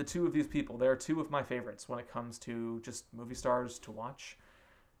love the two of these people. They're two of my favorites when it comes to just movie stars to watch.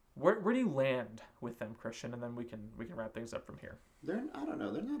 Where do you land with them, Christian? And then we can wrap things up from here. I don't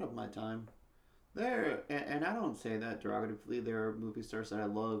know. They're not of my time. And I don't say that derogatively. There are movie stars that I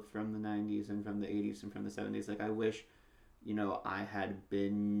love from the 90s and from the 80s and from the 70s. Like, I wish, I had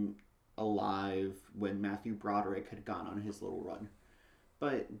been alive when Matthew Broderick had gone on his little run.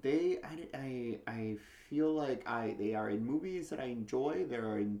 But I feel like they are in movies that I enjoy. There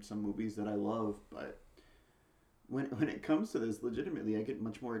are in some movies that I love. But when it comes to this, legitimately, I get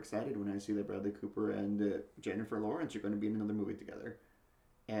much more excited when I see that Bradley Cooper and Jennifer Lawrence are going to be in another movie together.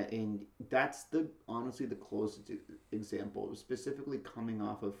 And that's honestly the closest example, specifically coming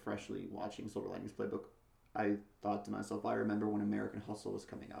off of freshly watching Silver Linings Playbook. I thought to myself, I remember when American Hustle was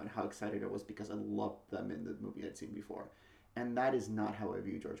coming out and how excited I was because I loved them in the movie I'd seen before. And that is not how I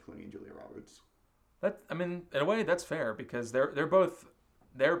view George Clooney and Julia Roberts. In a way, that's fair, because they're both,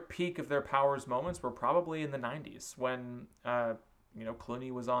 their peak of their powers moments were probably in the 90s when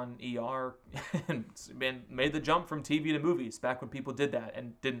Clooney was on ER and made the jump from TV to movies back when people did that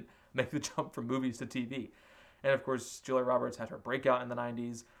and didn't make the jump from movies to TV. And of course, Julia Roberts had her breakout in the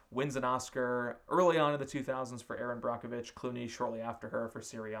 90s, wins an Oscar early on in the 2000s for Erin Brockovich, Clooney shortly after her for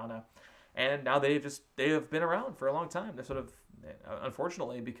Syriana. And now they have been around for a long time. They're sort of,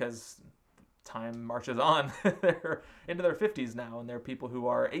 unfortunately, because time marches on, they're into their 50s now, and they're people who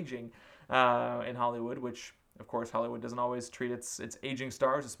are aging in Hollywood, which, of course, Hollywood doesn't always treat its aging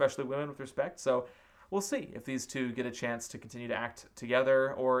stars, especially women, with respect. So we'll see if these two get a chance to continue to act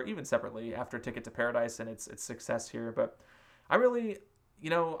together or even separately after Ticket to Paradise and its success here. But I really,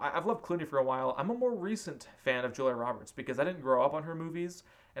 I've loved Clooney for a while. I'm a more recent fan of Julia Roberts because I didn't grow up on her movies,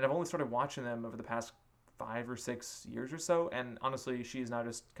 and I've only started watching them over the past 5 or 6 years or so. And honestly, she is now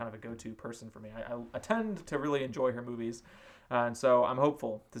just kind of a go-to person for me. I tend to really enjoy her movies. And so I'm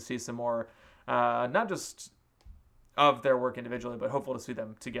hopeful to see some more, not just of their work individually, but hopeful to see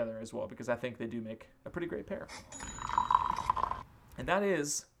them together as well, because I think they do make a pretty great pair. And that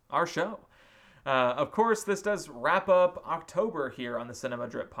is our show. Of course, this does wrap up October here on the Cinema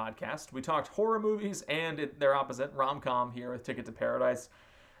Drip podcast. We talked horror movies and their opposite, rom-com, here with Ticket to Paradise.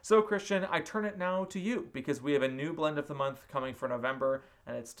 So, Christian, I turn it now to you, because we have a new blend of the month coming for November,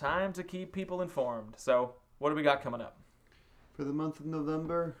 and it's time to keep people informed. So, what do we got coming up? For the month of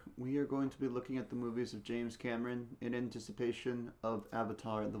November, we are going to be looking at the movies of James Cameron in anticipation of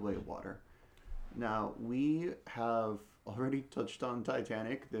Avatar: The Way of Water. Now, we have already touched on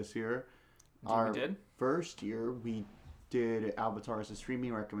Titanic this year. We did. First year, we did Avatar as a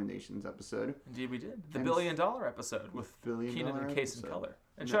streaming recommendations episode. Indeed, we did. The And $1 billion episode with Keenan and Case in Color.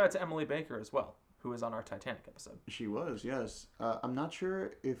 And shout out to Emily Baker as well, who was on our Titanic episode. She was, yes. I'm not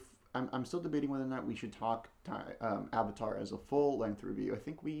sure if I'm still debating whether or not we should talk Avatar as a full length review. I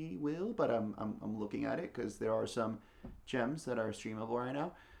think we will, but I'm looking at it because there are some gems that are streamable right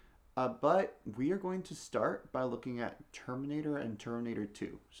now. But we are going to start by looking at Terminator and Terminator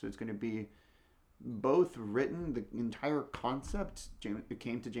 2. So it's going to be both written, the entire concept it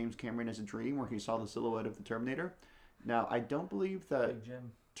came to James Cameron as a dream where he saw the silhouette of the Terminator. Now, I don't believe that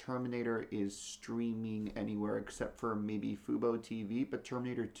Terminator is streaming anywhere except for maybe Fubo TV, but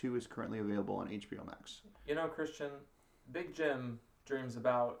Terminator 2 is currently available on HBO Max. You know, Christian, Big Jim dreams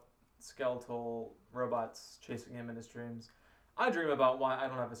about skeletal robots chasing him in his dreams. I dream about why I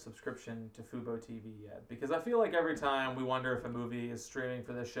don't have a subscription to Fubo TV yet, because I feel like every time we wonder if a movie is streaming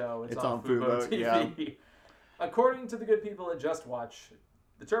for this show, it's on Fubo TV. Yeah. According to the good people at Just Watch,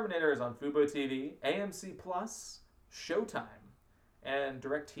 The Terminator is on Fubo TV, AMC Plus, Showtime, and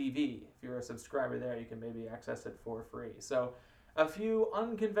DirecTV. If you're a subscriber there, you can maybe access it for free. So, a few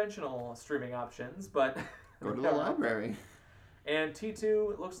unconventional streaming options, but go to the library. And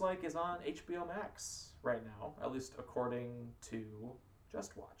T2, it looks like, is on HBO Max right now, at least according to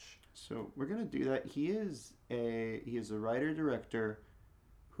Just Watch. So we're gonna do that. He is a writer-director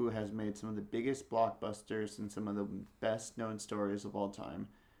who has made some of the biggest blockbusters and some of the best-known stories of all time.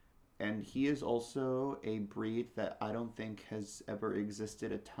 And he is also a breed that I don't think has ever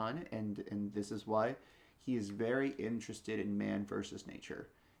existed a ton, and this is why. He is very interested in man versus nature.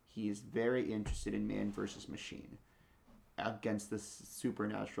 He is very interested in man versus machine against the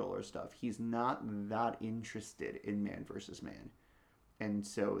supernatural or stuff. He's not that interested in man versus man. And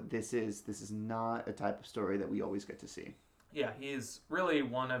so this is not a type of story that we always get to see. Yeah, he's really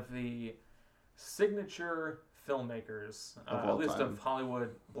one of the signature filmmakers, at least of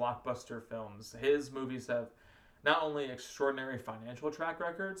Hollywood blockbuster films. His movies have not only extraordinary financial track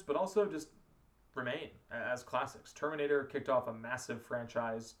records, but also just remain as classics. Terminator kicked off a massive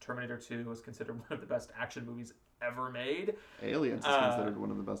franchise. Terminator 2 was considered one of the best action movies ever made. Aliens is considered one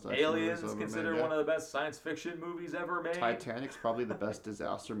of the best action movies ever made. Aliens is considered one of the best science fiction movies ever made. Titanic's probably the best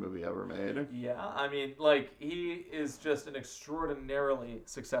disaster movie ever made. Yeah, I mean, like, he is just an extraordinarily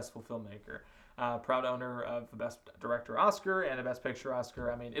successful filmmaker. Proud owner of the Best Director Oscar and a Best Picture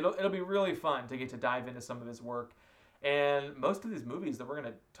Oscar. I mean, it'll be really fun to get to dive into some of his work. And most of these movies that we're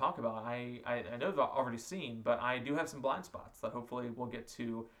going to talk about, I know I've already seen, but I do have some blind spots that hopefully we'll get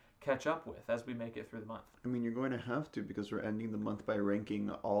to catch up with as we make it through the month. I mean, you're going to have to, because we're ending the month by ranking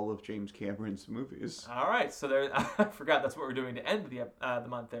all of James Cameron's movies. All right, so there. I forgot that's what we're doing to end the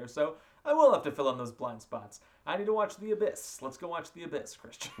month there. So I will have to fill in those blind spots. I need to watch The Abyss. Let's go watch The Abyss,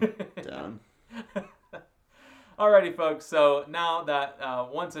 Christian. Down. Alrighty, folks. So now that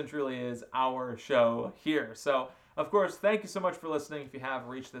once and truly is our show here. So, of course, thank you so much for listening. If you have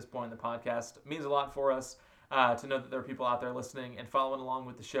reached this point in the podcast, it means a lot for us to know that there are people out there listening and following along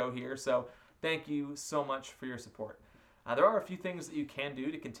with the show here. So thank you so much for your support. There are a few things that you can do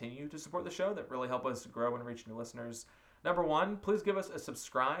to continue to support the show that really help us grow and reach new listeners. Number one, please give us a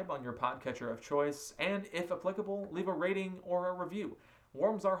subscribe on your podcatcher of choice, and if applicable, leave a rating or a review.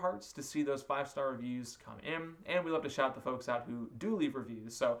 Warms our hearts to see those 5-star reviews come in, and we love to shout the folks out who do leave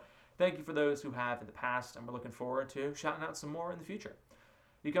reviews. So thank you for those who have in the past, and we're looking forward to shouting out some more in the future.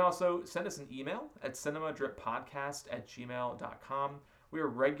 You can also send us an email at cinemadrippodcast@gmail.com. We are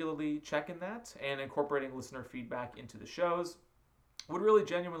regularly checking that and incorporating listener feedback into the shows. Would really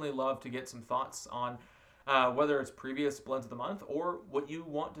genuinely love to get some thoughts on whether it's previous Blends of the Month or what you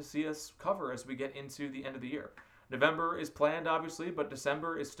want to see us cover as we get into the end of the year. November is planned, obviously, but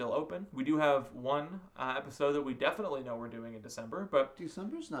December is still open. We do have one episode that we definitely know we're doing in December, but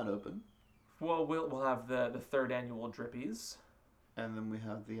December's not open. Well, we'll have the third annual Drippies. And then we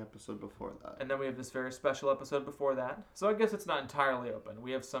have the episode before that. And then we have this very special episode before that. So I guess it's not entirely open.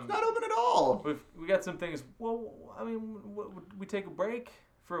 We have some... It's not open at all! We got some things... Well, I mean, we take a break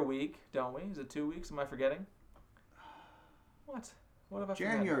for a week, don't we? Is it 2 weeks? Am I forgetting? What? What have I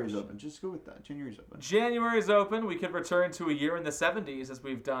forgotten? January's open. Just go with that. January's open. January's open. We could return to a year in the 70s as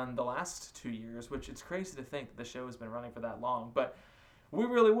we've done the last 2 years, which it's crazy to think that the show has been running for that long. But we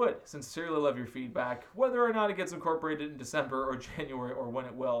really would sincerely love your feedback, whether or not it gets incorporated in December or January or when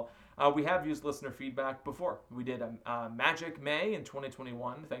it will. We have used listener feedback before. We did a Magic May in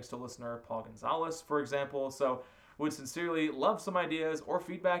 2021, thanks to listener Paul Gonzalez, for example. So would sincerely love some ideas or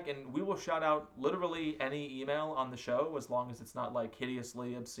feedback, and we will shout out literally any email on the show as long as it's not like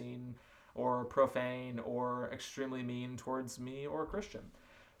hideously obscene or profane or extremely mean towards me or Christian.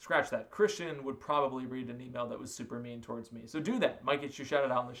 scratch that. Christian would probably read an email that was super mean towards me. So do that. Might get you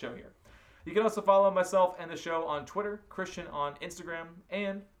shouted out on the show here. You can also follow myself and the show on Twitter, Christian on Instagram,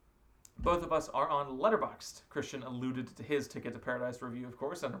 and both of us are on Letterboxd. Christian alluded to his Ticket to Paradise review, of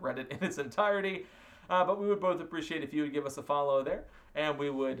course, and read it in its entirety. But we would both appreciate if you would give us a follow there, and we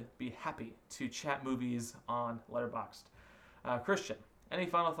would be happy to chat movies on Letterboxd. Christian, any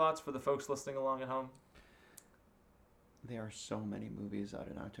final thoughts for the folks listening along at home? There are so many movies out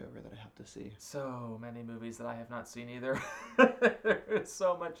in October that I have to see. So many movies that I have not seen either. There's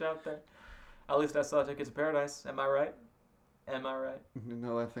so much out there. At least I saw Ticket to Paradise. Am I right? Am I right?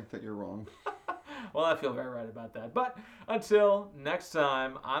 No, I think that you're wrong. Well, I feel very right about that. But until next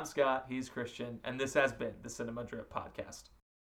time, I'm Scott, he's Christian, and this has been the Cinema Drip Podcast.